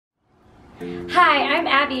Hi, I'm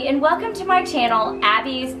Abby and welcome to my channel,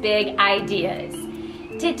 Abby's Big Ideas.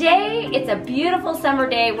 Today, it's a beautiful summer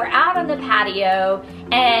day. We're out on the patio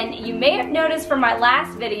and you may have noticed from my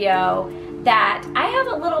last video that I have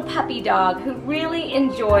a little puppy dog who really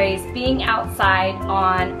enjoys being outside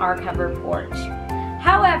on our covered porch.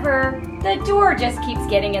 However, the door just keeps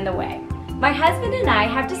getting in the way. My husband and I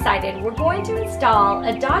have decided we're going to install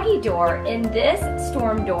a doggy door in this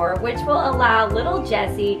storm door, which will allow little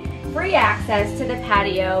Jessie free access to the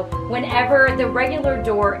patio whenever the regular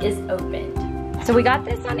door is opened. So we got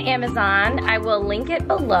this on Amazon. I will link it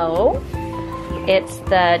below. It's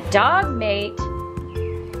the Dogmate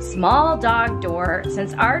small dog door.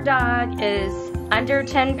 Since our dog is under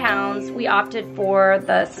 10 pounds, we opted for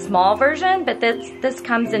the small version, but this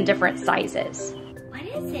comes in different sizes. What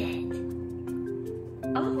is it?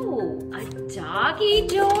 Oh, a doggy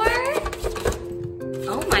door?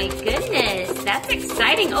 Oh my goodness, that's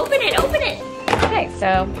exciting. Open it, open it. Okay,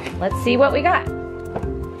 so let's see what we got.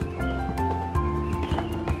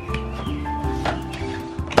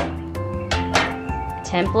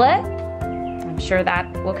 Template. I'm sure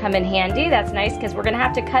that will come in handy. That's nice because we're gonna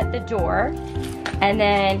have to cut the door. And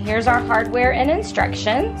then here's our hardware and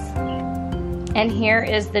instructions. And here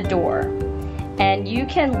is the door. And you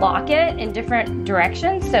can lock it in different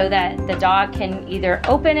directions so that the dog can either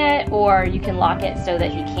open it or you can lock it so that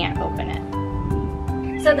he can't open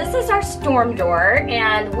it. So this is our storm door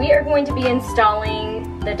and we are going to be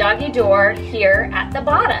installing the doggy door here at the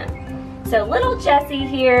bottom. So little Jessie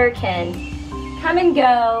here can come and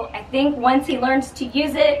go. I think once he learns to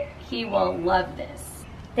use it, he will love this.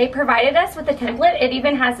 They provided us with a template. It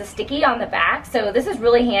even has a sticky on the back, so this is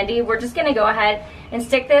really handy. We're just gonna go ahead and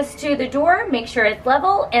stick this to the door, make sure it's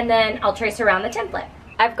level, and then I'll trace around the template.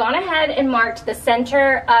 I've gone ahead and marked the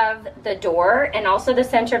center of the door and also the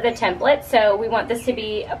center of the template, so we want this to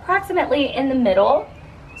be approximately in the middle.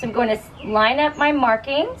 So I'm going to line up my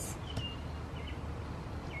markings,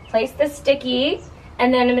 place the sticky,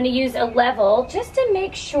 and then I'm gonna use a level just to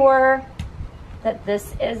make sure that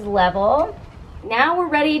this is level. Now we're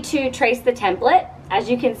ready to trace the template. As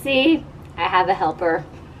you can see, I have a helper.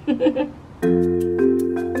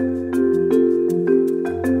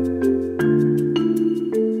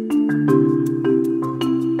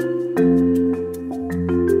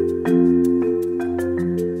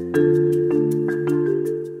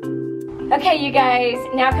 Okay, you guys,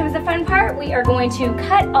 now comes the fun part. We are going to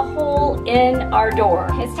cut a hole in our door.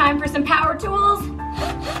 It's time for some power tools.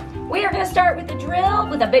 We are gonna start with the drill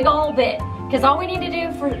with a big old bit. Because all we need to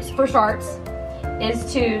do for starts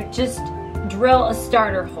is to just drill a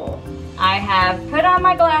starter hole. I have put on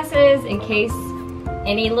my glasses in case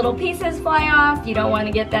any little pieces fly off. You don't want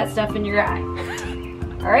to get that stuff in your eye.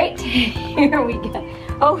 All right, here we go.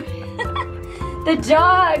 Oh, the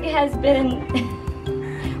dog has been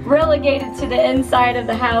relegated to the inside of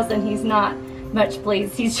the house and he's not much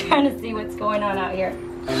pleased. He's trying to see what's going on out here.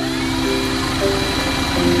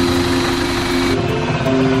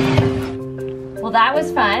 Well, that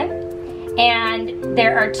was fun. And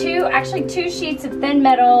there are actually two sheets of thin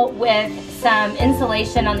metal with some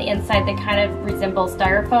insulation on the inside that kind of resembles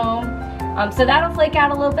styrofoam. So that'll flake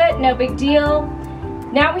out a little bit, no big deal.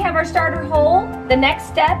 Now we have our starter hole. The next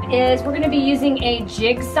step is we're gonna be using a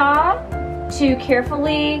jigsaw to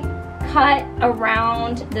carefully cut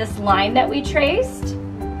around this line that we traced.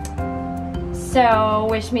 So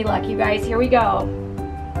wish me luck, you guys. Here we go.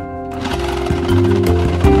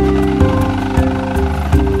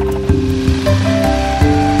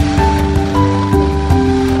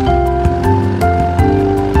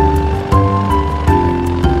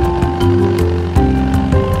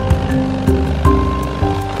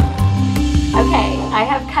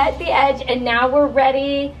 The edge, and now we're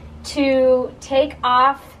ready to take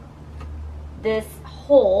off this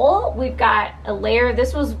hole. We've got a layer.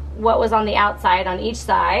 This was what was on the outside on each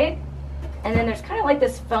side, and then there's kind of like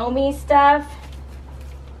this foamy stuff.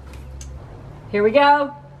 Here we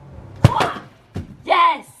go.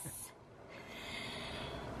 Yes,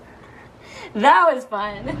 that was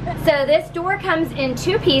fun. So this door comes in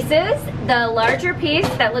two pieces. The larger piece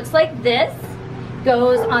that looks like this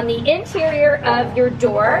goes on the interior of your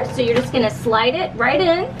door, so you're just gonna slide it right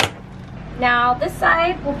in. Now this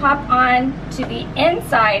side will pop on to the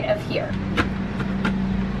inside of here.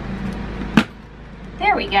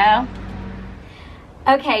 There we go.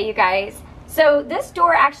 Okay, you guys, so this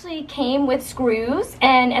door actually came with screws,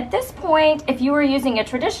 and at this point, if you were using a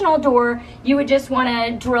traditional door, you would just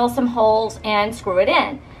wanna drill some holes and screw it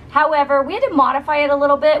in. However, we had to modify it a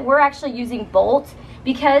little bit. We're actually using bolts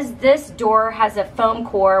because this door has a foam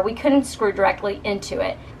core. We couldn't screw directly into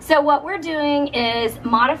it. So So what we're doing is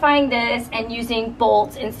modifying this and using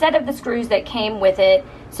bolts instead of the screws that came with it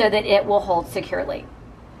so that it will hold securely.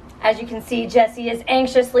 As you can see, Jesse is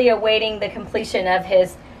anxiously awaiting the completion of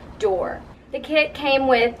his door. The kit came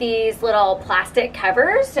with these little plastic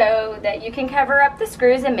covers so that you can cover up the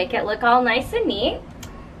screws and make it look all nice and neat.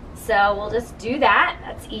 So we'll just do that.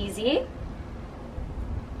 That's easy.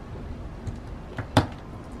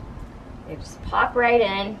 They just pop right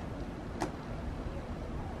in.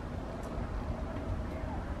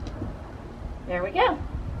 There we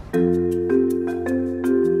go.